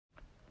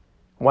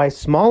Why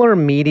smaller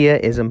media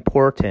is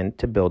important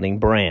to building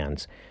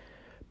brands.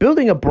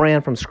 Building a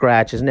brand from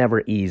scratch is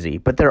never easy,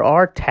 but there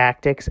are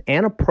tactics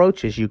and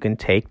approaches you can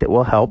take that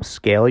will help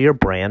scale your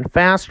brand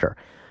faster.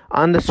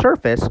 On the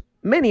surface,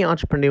 many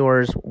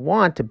entrepreneurs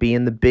want to be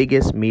in the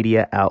biggest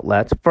media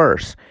outlets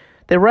first.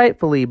 They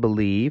rightfully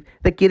believe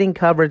that getting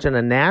coverage in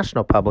a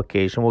national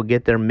publication will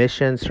get their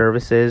mission,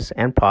 services,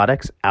 and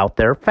products out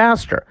there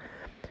faster.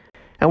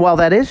 And while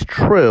that is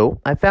true,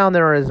 I found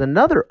there is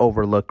another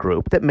overlooked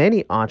group that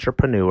many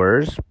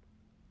entrepreneurs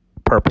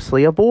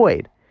purposely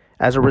avoid.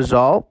 As a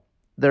result,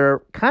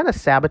 they're kind of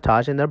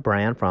sabotaging their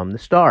brand from the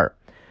start.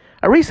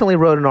 I recently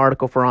wrote an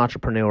article for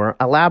Entrepreneur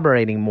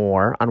elaborating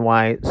more on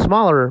why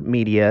smaller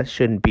media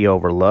shouldn't be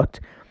overlooked.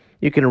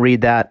 You can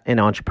read that in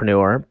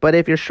Entrepreneur. But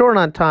if you're short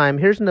on time,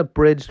 here's an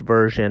abridged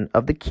version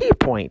of the key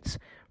points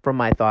from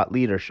my thought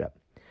leadership.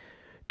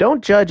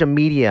 Don't judge a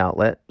media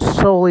outlet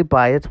solely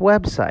by its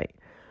website.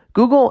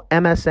 Google,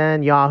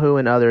 MSN, Yahoo,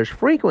 and others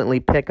frequently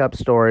pick up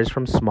stories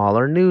from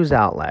smaller news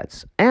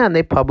outlets, and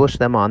they publish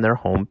them on their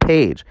home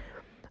page.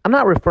 I'm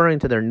not referring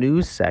to their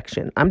news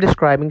section. I'm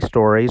describing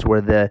stories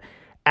where the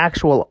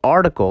actual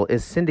article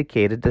is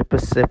syndicated to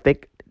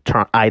specific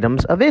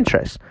items of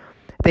interest.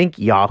 Think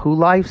Yahoo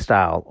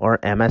Lifestyle or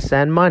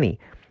MSN Money.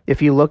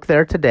 If you look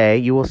there today,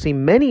 you will see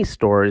many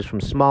stories from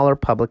smaller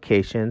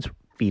publications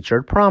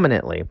featured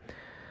prominently.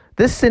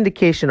 This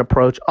syndication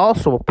approach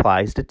also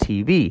applies to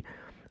TV.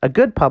 A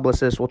good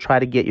publicist will try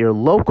to get your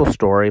local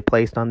story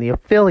placed on the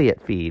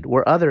affiliate feed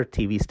where other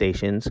TV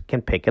stations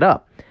can pick it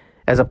up.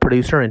 As a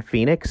producer in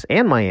Phoenix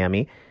and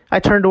Miami, I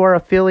turn to our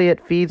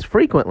affiliate feeds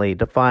frequently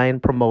to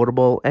find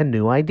promotable and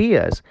new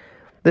ideas.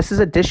 This is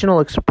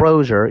additional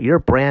exposure your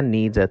brand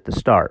needs at the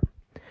start.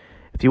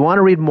 If you want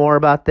to read more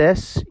about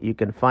this, you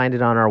can find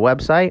it on our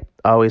website,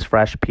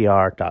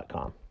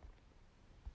 alwaysfreshpr.com.